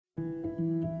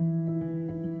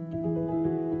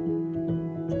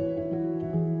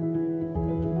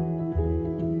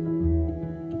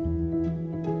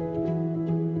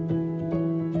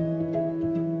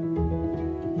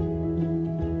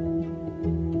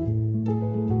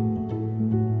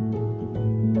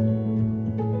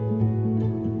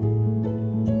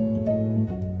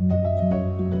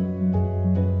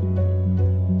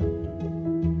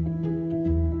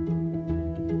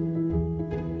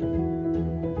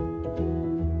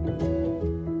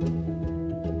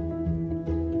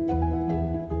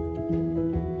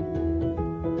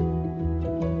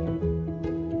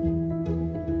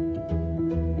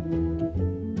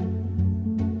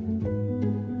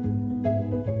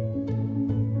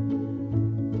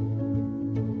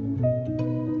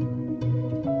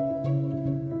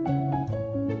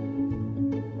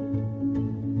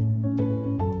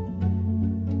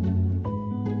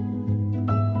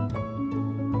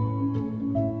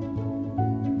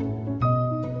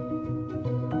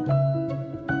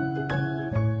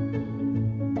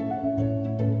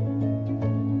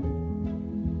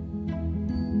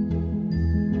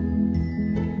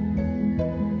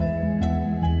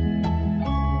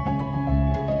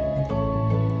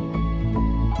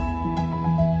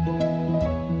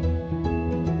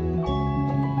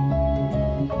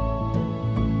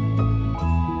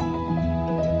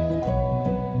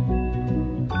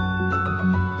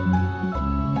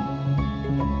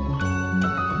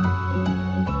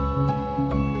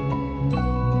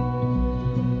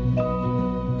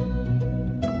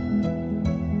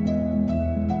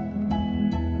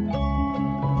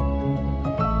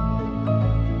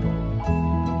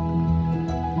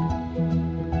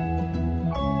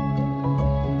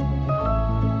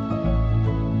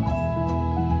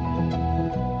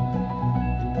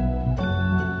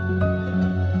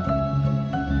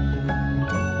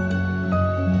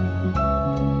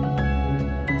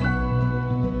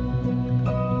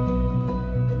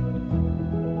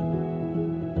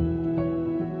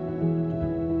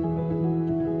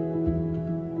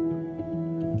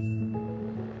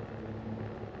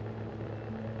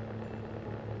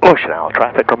Ocean Isle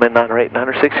traffic from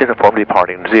N9896, uniform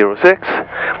departing 06.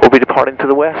 We'll be departing to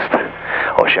the west,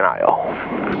 Ocean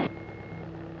Isle.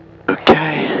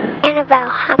 Okay. And about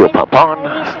how We'll many pump on.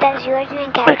 calories does yours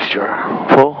drink out? Mixture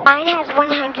full. Mine has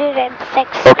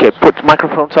 106. Okay, put the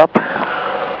microphones up.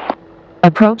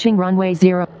 Approaching runway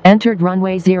 0. Entered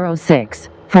runway 06.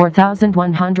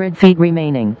 4,100 feet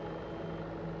remaining.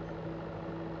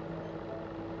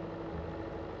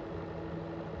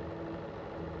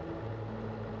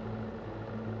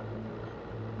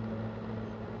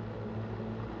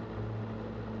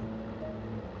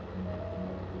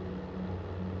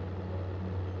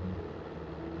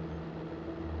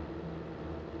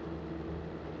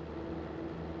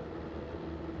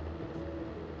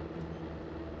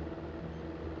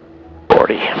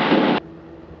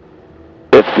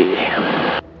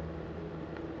 $50,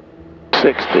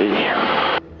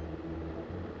 $60,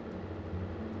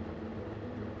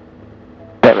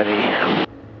 $70,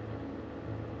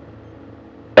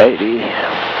 $80,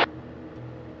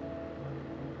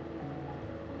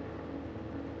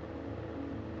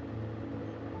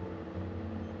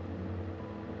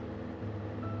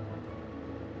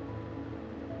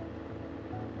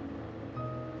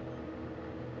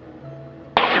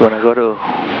 You want to go to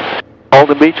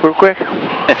Alden Beach real quick? Do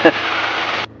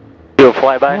a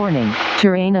flyby? Warning,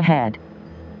 terrain ahead.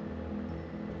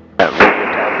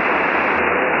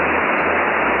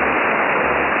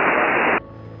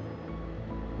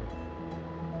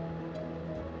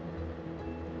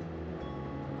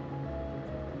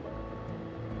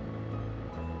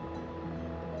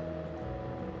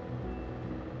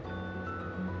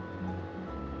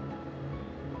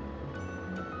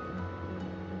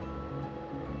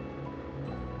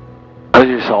 I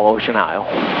just saw Ocean Isle.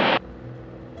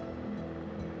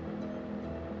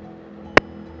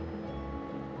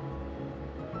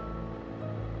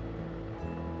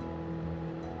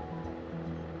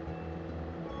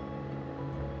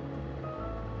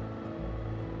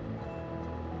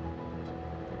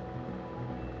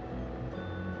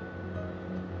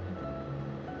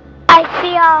 I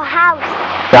see our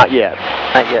house. Not yet.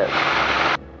 Not yet.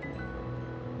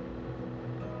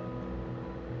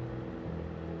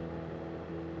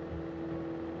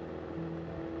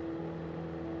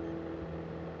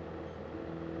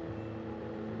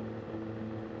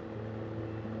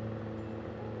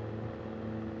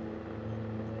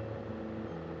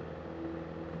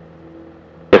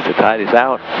 If the tide is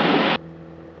out.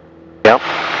 Yep.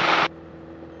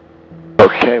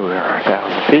 Okay, we're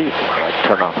 1,000 feet. Let's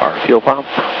turn off our fuel pump.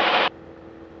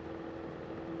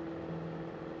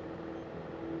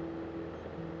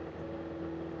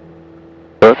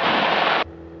 Good.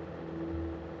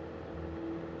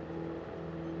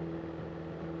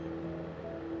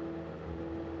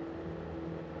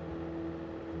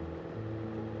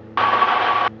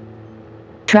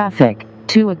 Traffic,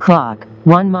 2 o'clock,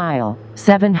 1 mile,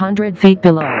 700 feet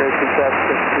below.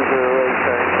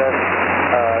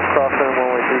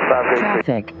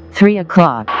 Traffic, 3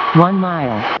 o'clock, 1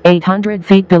 mile, 800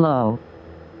 feet below.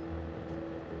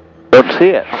 Don't see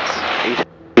it. 8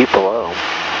 feet below.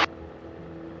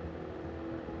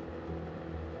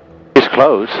 It's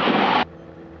close.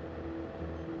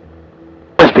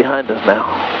 It's behind us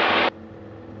now.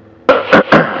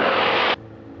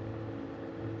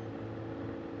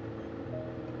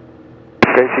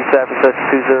 Gracie traffic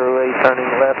 208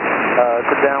 turning left,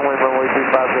 to downwind runway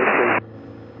 35 please.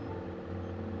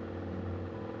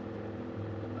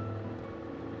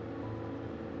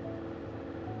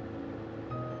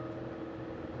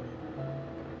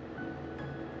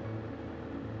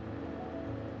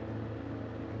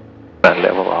 And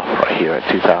level off right here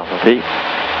at 2,000 feet.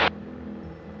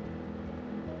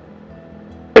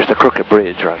 There's the crooked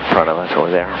bridge right in front of us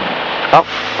over there. Oh.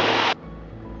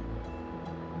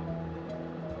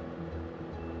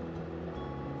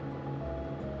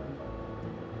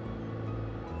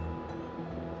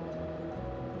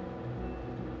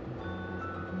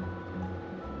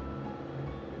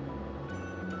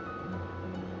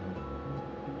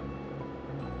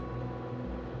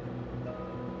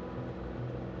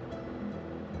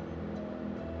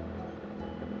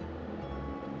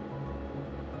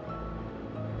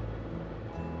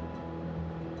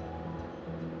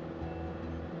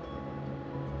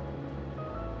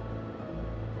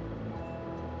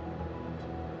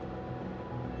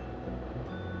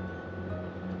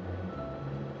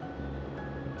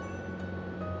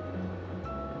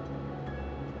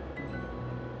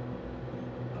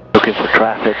 Looking for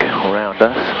traffic around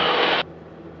us.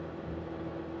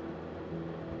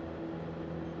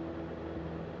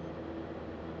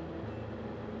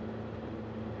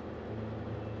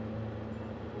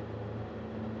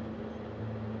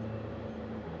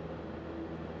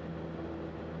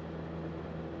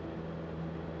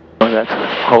 That's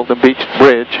Holden Beach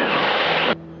Bridge.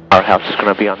 Our house is going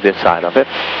to be on this side of it.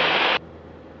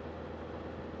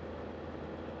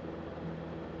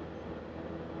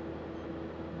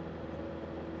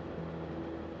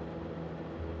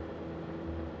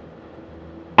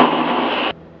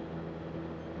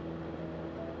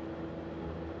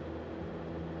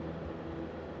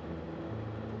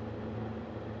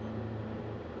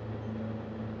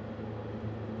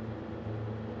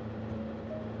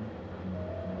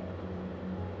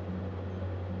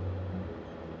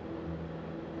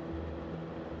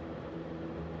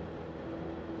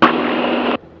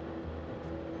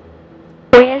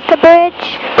 Where's the bridge?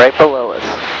 Right below us.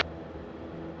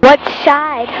 What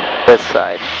side? This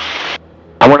side.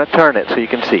 I want to turn it so you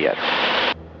can see it.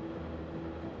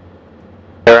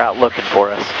 They're out looking for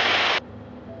us.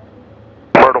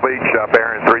 Myrtle Beach,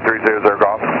 bearing 3300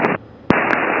 golf.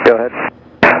 Go ahead.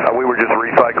 We were just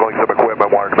recycling some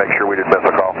equipment, wanted to make sure we didn't miss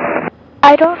a call.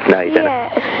 I don't No, you see didn't.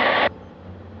 it.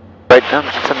 Right down,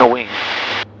 it's in the wing.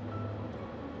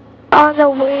 On the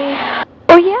wing.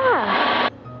 Oh yeah.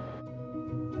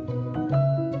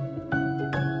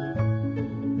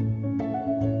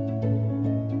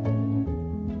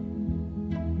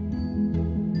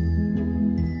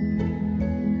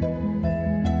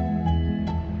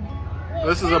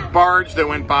 This is a barge that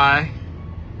went by.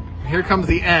 Here comes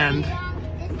the end. This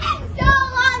is so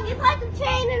long. It's like a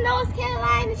train in North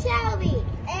Carolina, Shelby.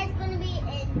 And it's gonna be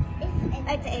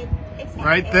it's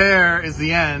Right there is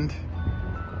the end.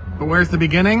 But where's the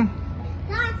beginning?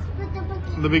 That's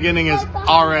what The beginning is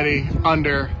already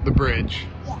under the bridge.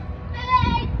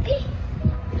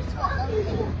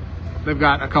 They've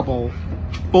got a couple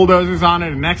bulldozers on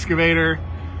it, an excavator,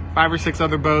 5 or 6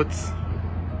 other boats,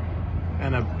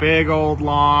 and a big old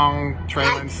long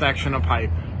trailing section of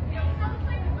pipe.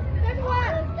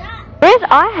 Where's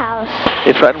our house?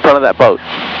 It's right in front of that boat.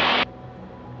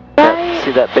 Right.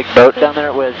 See that big boat down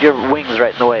there? With your wings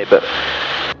right in the way, but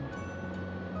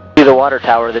see the water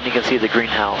tower, then you can see the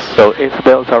greenhouse. So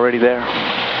Isabel's already there.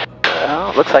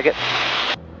 Oh, looks like it.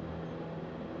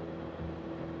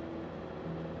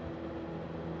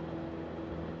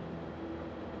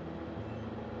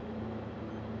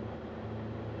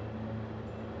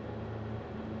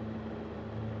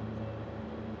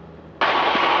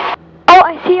 Oh,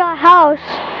 I see our house.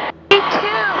 Me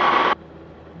too.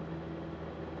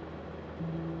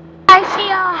 I see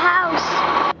our house.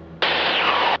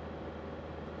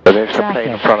 So there's the plane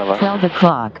in Traffic, front of us. 12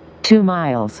 o'clock, 2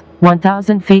 miles,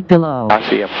 1,000 feet below. I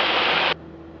see him.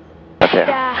 Right there.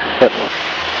 Yeah. Yep.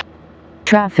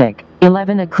 Traffic,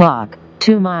 11 o'clock,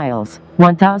 2 miles,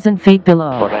 1,000 feet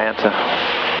below. What answer?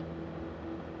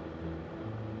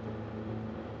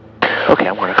 Okay,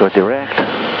 I want to go direct.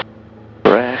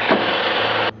 Direct.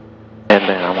 And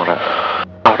then I want to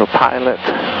autopilot.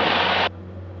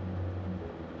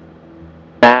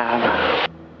 Nav.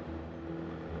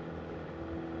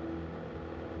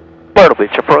 Myrtle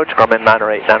Beach approach, Grumman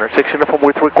 9896 uniform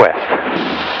with request.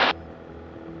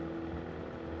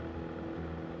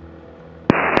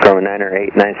 Grumman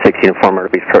 9896 uniform,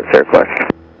 Myrtle Beach approach, their request.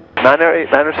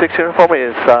 9896 uniform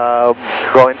is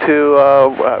going to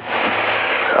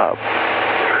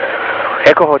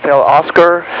Echo Hotel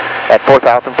Oscar at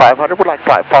 4,500. Would like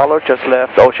flight follow, just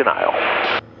left Ocean Isle.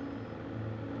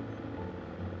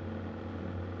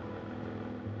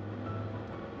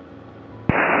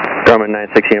 Grumman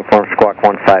 96 uniform, squawk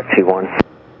 1521.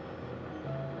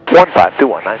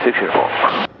 1521, 96 uniform.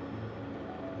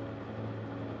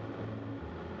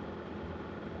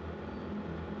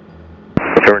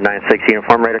 Number 96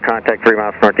 uniform, radar contact 3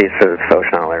 miles northeast of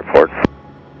Ocean Isle Airport.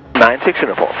 96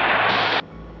 uniform.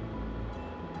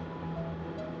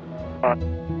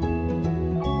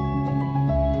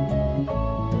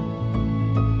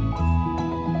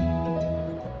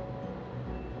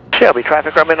 Shelby,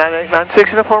 traffic Grumman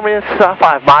 9896 uniform is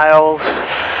 5 miles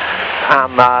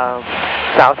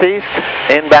southeast,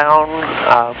 inbound.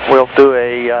 We'll do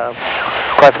a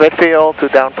cross midfield to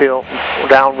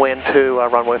downwind to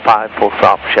runway 5, full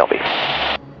stop, Shelby.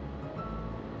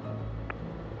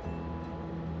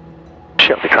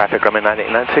 Shelby, traffic Grumman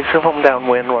 9896 uniform,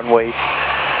 downwind, runway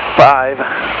 5,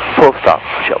 full stop,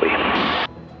 Shelby.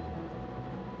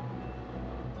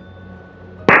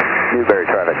 Newberry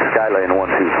traffic, Skylane 12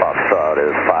 Foxtrot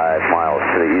is 5 miles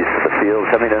to the east of the field,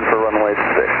 coming in for runway 6,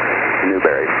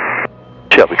 Newberry.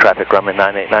 Shelby, traffic Grumman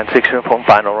 9896 uniform,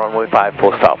 final runway 5,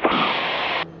 full stop.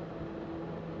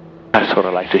 I sort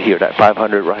of like to hear that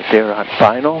 500 right there on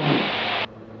final.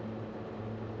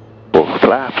 Full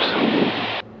flaps.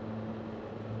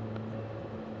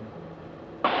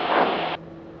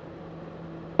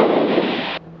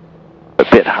 A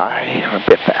bit high, a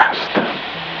bit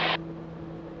fast.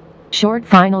 Short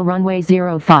final runway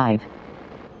 05.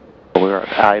 We're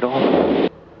at idle. Want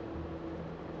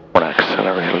to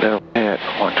accelerate a little bit.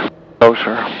 Want to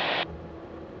closer.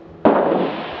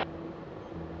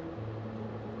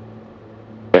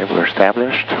 Okay, we're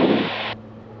established.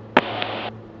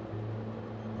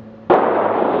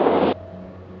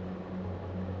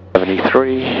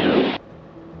 '73.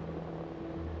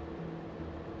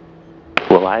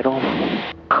 We'll idle.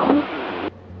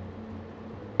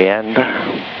 And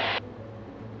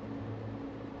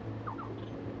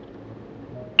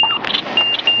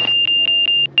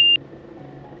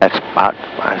that's about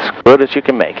as good as you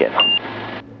can make it.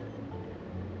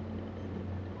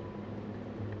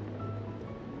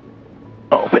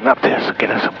 Open up this,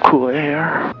 get us some cool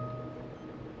air.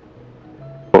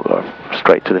 We'll go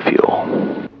straight to the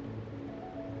fuel.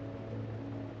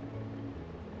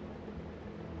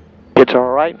 It's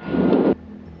all right.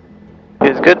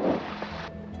 It's good.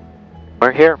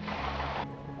 We're here.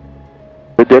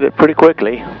 We did it pretty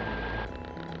quickly.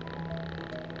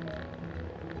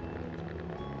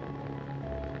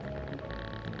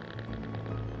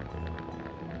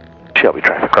 Shelby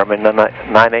traffic, Grumman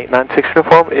 9896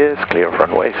 uniform is clear for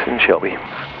runways in Shelby.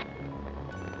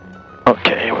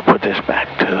 Okay, we'll put this back.